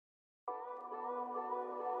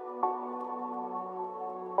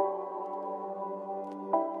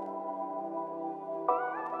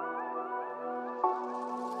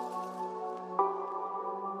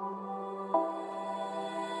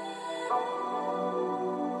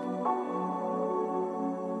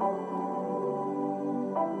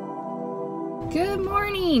Good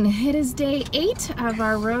morning. It is day 8 of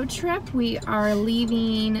our road trip. We are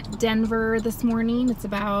leaving Denver this morning. It's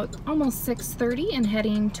about almost 6:30 and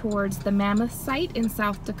heading towards the Mammoth Site in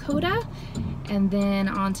South Dakota and then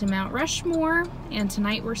on to Mt Rushmore. And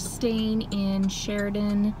tonight we're staying in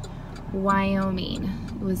Sheridan, Wyoming.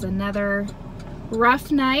 It was another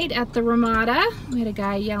rough night at the Ramada. We had a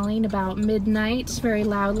guy yelling about midnight very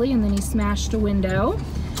loudly and then he smashed a window.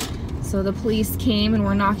 So the police came and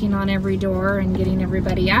were knocking on every door and getting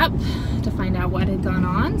everybody up to find out what had gone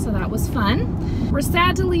on, so that was fun. We're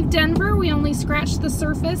sad to leave Denver. We only scratched the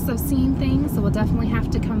surface of seeing things, so we'll definitely have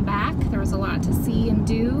to come back. There was a lot to see and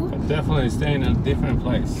do. But definitely stay in a different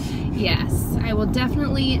place. Yes, I will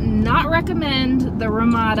definitely not recommend the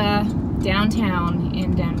Ramada downtown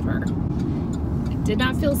in Denver. Did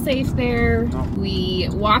not feel safe there. No. We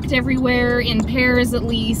walked everywhere in pairs at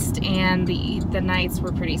least, and the nights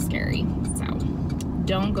were pretty scary. So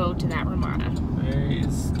don't go to that Ramada. Very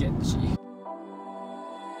sketchy.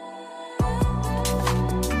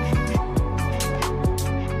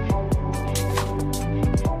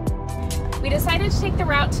 We decided to take the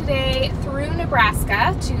route today through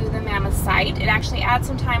Nebraska to the Mammoth Site. It actually adds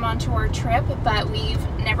some time onto our trip, but we've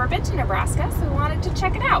never been to Nebraska, so we wanted to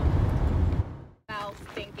check it out.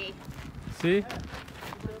 Stinky. See?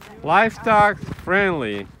 Livestock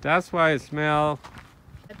friendly. That's why it smells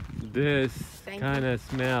this kind of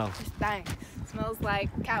smell. It stinks. It smells like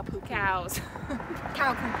cow poo cows.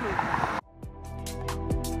 Cow poo poo.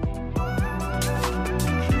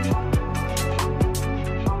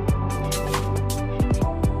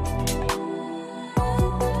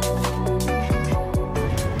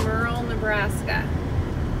 Nebraska.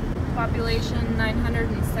 Population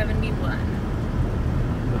 971.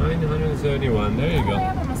 971, there you Oh, go. they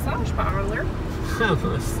have a massage parlor.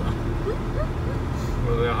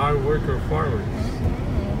 Well, they're hard worker farmers.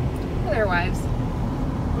 For their wives.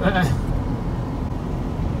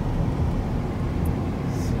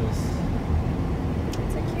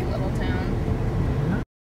 It's a cute little town.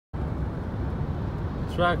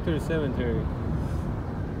 Tractor cemetery.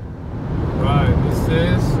 Right, this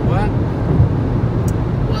is what?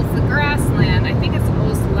 Well, it's the grassland. I think it's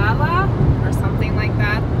Oslala or something like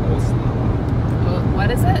that. Oh, what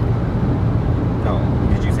is it? No,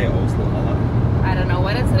 did you say Oslala? I don't know.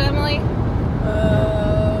 What is it, Emily?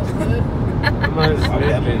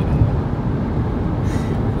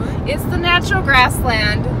 It's the natural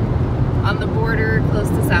grassland on the border close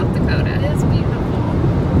to South Dakota. It is beautiful.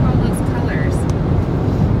 All those colors.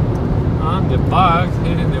 On the bugs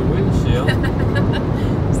hitting the windshield.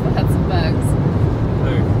 Still had some bugs.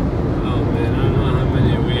 Look. Oh man, I don't know how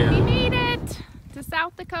many we have. We made it to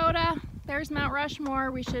South Dakota. There's Mt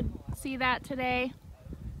Rushmore. We should see that today.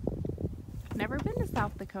 I've never been to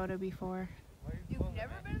South Dakota before. You've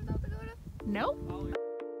never been to South Dakota? Nope.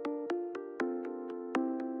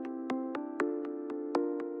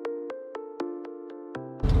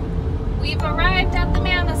 We've arrived at the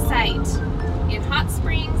Mammoth Site in Hot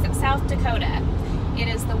Springs, South Dakota. It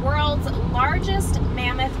is the world's largest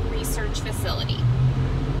mammoth research facility.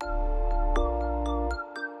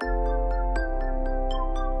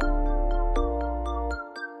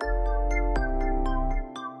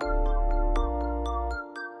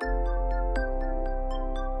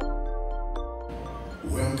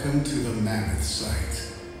 Welcome to the Mammoth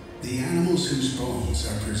Site. The animals whose bones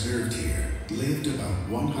are preserved here lived about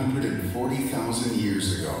 140,000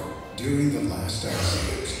 years ago during the last ice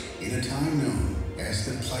age, in a time known as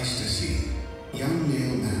the Pleistocene. Young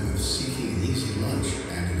male mammoths seeking an easy lunch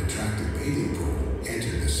and an attractive bathing pool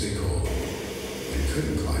entered the sinkhole and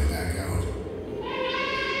couldn't climb back out.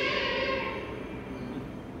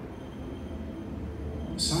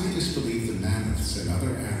 Scientists believe the mammoths and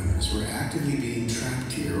other animals were actively being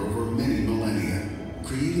trapped here over many millennia,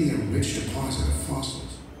 creating a rich deposit of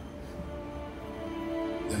fossils.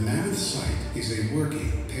 The Mammoth Site is a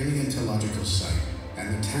working paleontological site,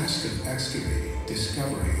 and the task of excavating,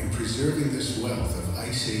 discovering, and preserving this wealth of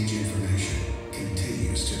Ice Age information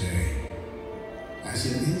continues today. As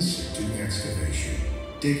an insect to excavation,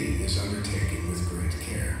 digging is undertaken with great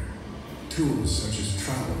care. Tools such as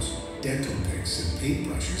trowels, dental picks, and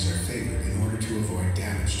paintbrushes are favored in order to avoid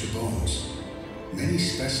damage to bones. Many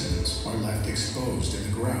specimens are left exposed in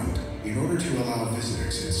the ground in order to allow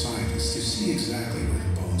visitors and scientists to see exactly where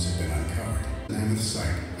the bones have been uncovered. The Mammoth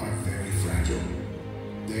Site are very fragile.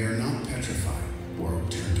 They are not petrified or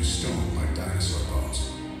turned to stone like dinosaur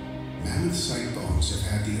bones. Mammoth Site bones have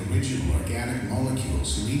had the original organic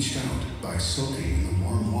molecules leached out by soaking in the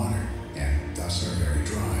warm water and thus are very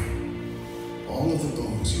dry. All All of the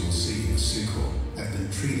bones you will see in the sinkhole have been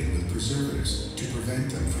treated with preservatives to prevent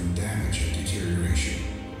them from damage and deterioration.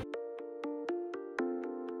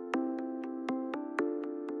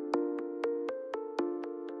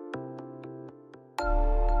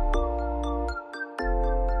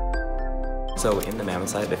 So in the mammoth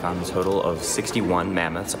site, they found a total of 61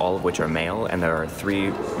 mammoths, all of which are male, and there are 3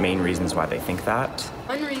 main reasons why they think that.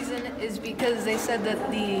 One reason is because they said that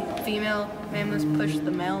the female mammoths pushed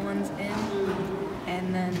the male ones in,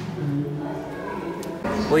 and then...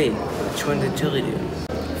 Wait, which one did Tuli do?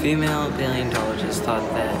 Female paleontologists thought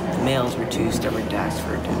that the males were too stubborn to ask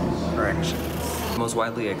for directions. The most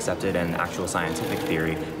widely accepted and actual scientific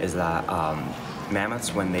theory is that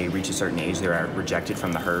mammoths, when they reach a certain age, they are rejected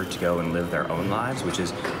from the herd to go and live their own lives,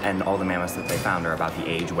 and all the mammoths that they found are about the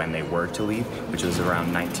age when they were to leave, which was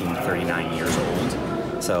around 19 to 39 years old.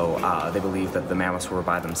 So they believe that the mammoths were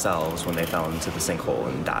by themselves when they fell into the sinkhole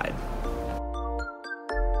and died.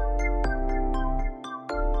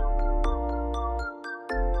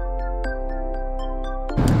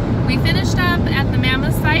 We finished up at the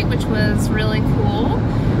Mammoth Site, which was really cool.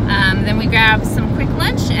 Then we grabbed some quick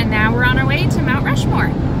lunch, and now we're on our way to Mount Rushmore.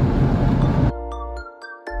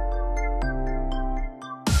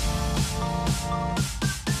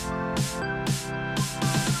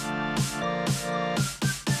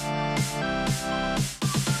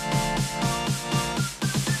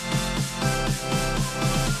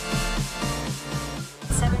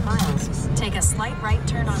 Take a slight right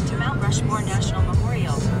turn onto Mount Rushmore National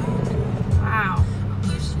Memorial. Wow.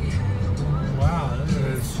 Wow, look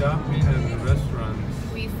at the shopping and the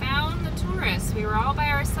restaurants. We found the tourists. We were all by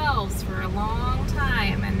ourselves for a long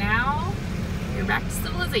time, and now we're back to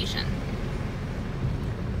civilization.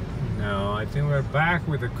 No, I think we're back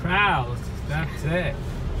with the crowds. That's it.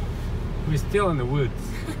 We're still in the woods.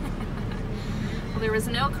 Well, there was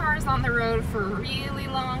no cars on the road for a really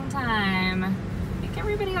long time. I think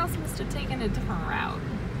everybody else must have taken a different route.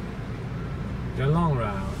 The long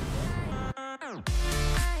route.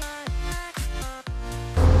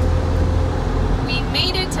 We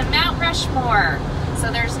made it to Mount Rushmore.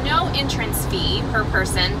 So there's no entrance fee per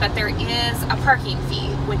person, but there is a parking fee,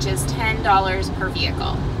 which is $10 per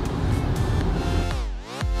vehicle.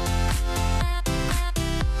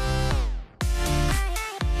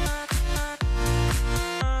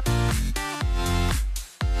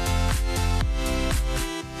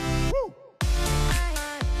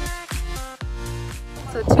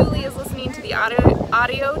 So Tuli is listening to the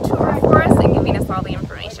audio tour for us and giving us all the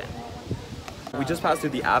information. We just passed through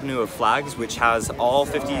the Avenue of Flags, which has all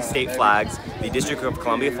 50 state flags, the District of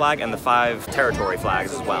Columbia flag, and the 5 territory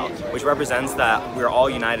flags as well, which represents that we're all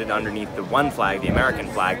united underneath the one flag, the American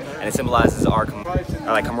flag, and it symbolizes our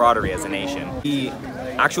camaraderie as a nation. The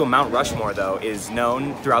actual Mount Rushmore, though, is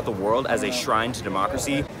known throughout the world as a shrine to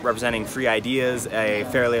democracy, representing free ideas, a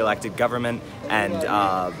fairly elected government, and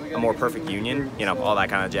a more perfect union, you know, all that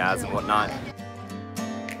kind of jazz and whatnot.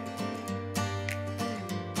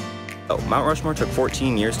 Mount Rushmore took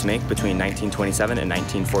 14 years to make between 1927 and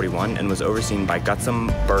 1941 and was overseen by Gutzon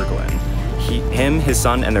Berglund. His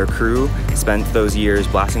son, and their crew spent those years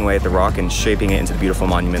blasting away at the rock and shaping it into the beautiful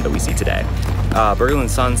monument that we see today.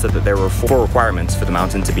 Berglund's son said that there were 4 requirements for the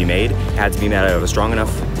mountain to be made. It had to be made out of a strong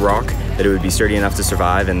enough rock that it would be sturdy enough to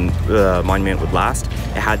survive and the monument would last.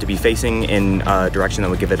 It had to be facing in a direction that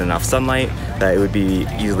would give it enough sunlight, that it would be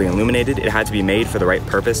easily illuminated. It had to be made for the right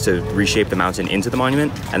purpose to reshape the mountain into the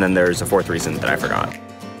monument. And then there's a 4th reason that I forgot.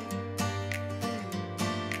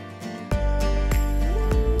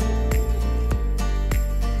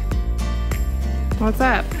 What's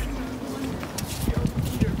up?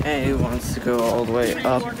 A wants to go all the way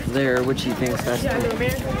up there, which he thinks that's the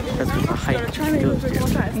hike goes to.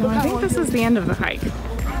 Well, I think this is the end of the hike.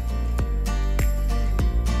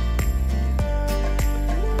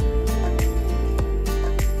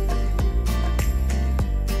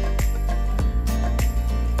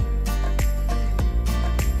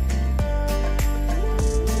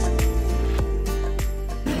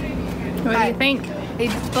 What do you think?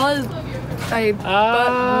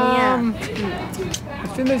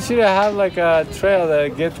 I think they should have like a trail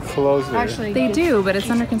that gets closer. Actually, they do, but it's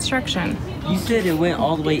under construction. You said it went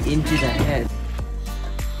all the way into the head.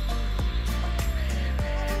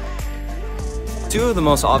 2 of the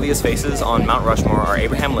most obvious faces on Mount Rushmore are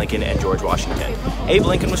Abraham Lincoln and George Washington. Abe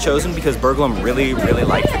Lincoln was chosen because Berglund really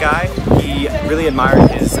liked the guy. He really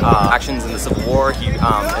admired his actions in the Civil War. He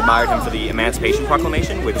admired him for the Emancipation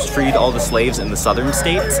Proclamation, which freed all the slaves in the southern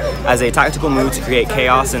states as a tactical move to create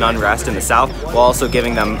chaos and unrest in the South, while also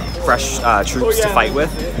giving them fresh troops to fight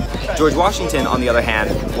with. George Washington, on the other hand,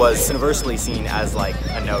 was universally seen as like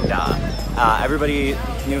a no-duh. Everybody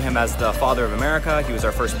knew him as the father of America. He was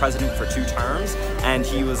our first president for 2 terms, and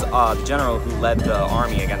he was the general who led the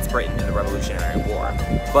army against Britain in the Revolutionary War.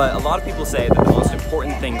 But a lot of people say that the most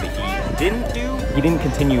important thing that he didn't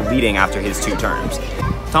continue leading after his 2 terms.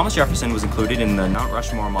 Thomas Jefferson was included in the Mt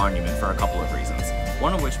Rushmore monument for a couple of reasons.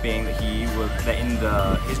 One of which being that in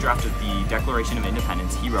his draft of the Declaration of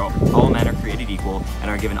Independence, he wrote, "All men are created equal and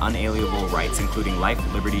are given unalienable rights, including life,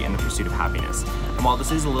 liberty, and the pursuit of happiness." And while this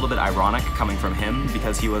is a little bit ironic coming from him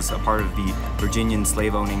because he was a part of the Virginian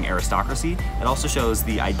slave-owning aristocracy, it also shows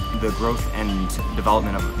the growth and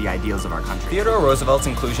development of the ideals of our country. Theodore Roosevelt's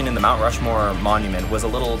inclusion in the Mt Rushmore monument was a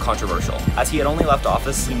little controversial, as he had only left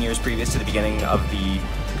office 17 years previous to the beginning of the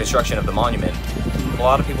construction of the monument. A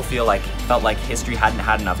lot of people felt like history hadn't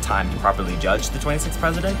had enough time to properly judge the 26th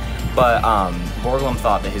president, but Borglum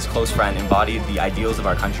thought that his close friend embodied the ideals of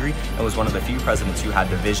our country and was one of the few presidents who had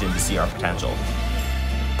the vision to see our potential.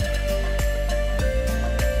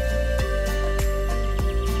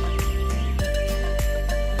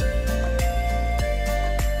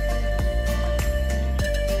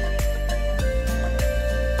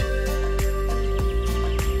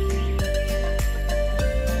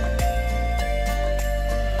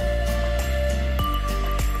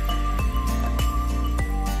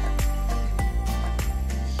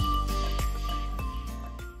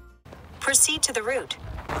 Proceed to the route.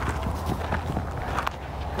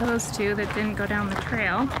 Those 2 that didn't go down the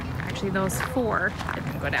trail, actually those 4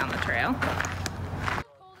 didn't go down the trail.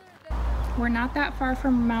 We're not that far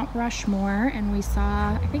from Mt Rushmore, and we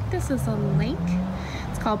saw, I think this is a lake.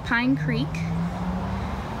 It's called Pine Creek.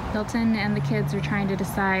 Hilton and the kids are trying to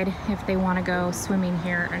decide if they want to go swimming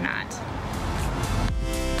here or not.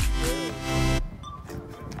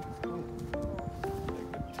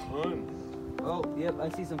 Oh, yep, I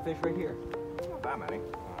see some fish right here. Not that many.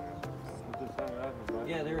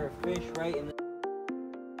 Yeah, there are fish right in the...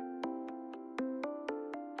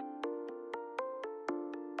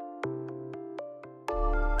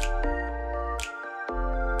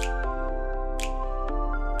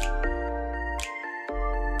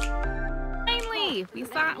 Finally,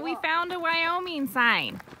 we found a Wyoming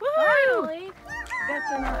sign. Woohoo! Finally!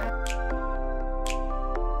 That's enough.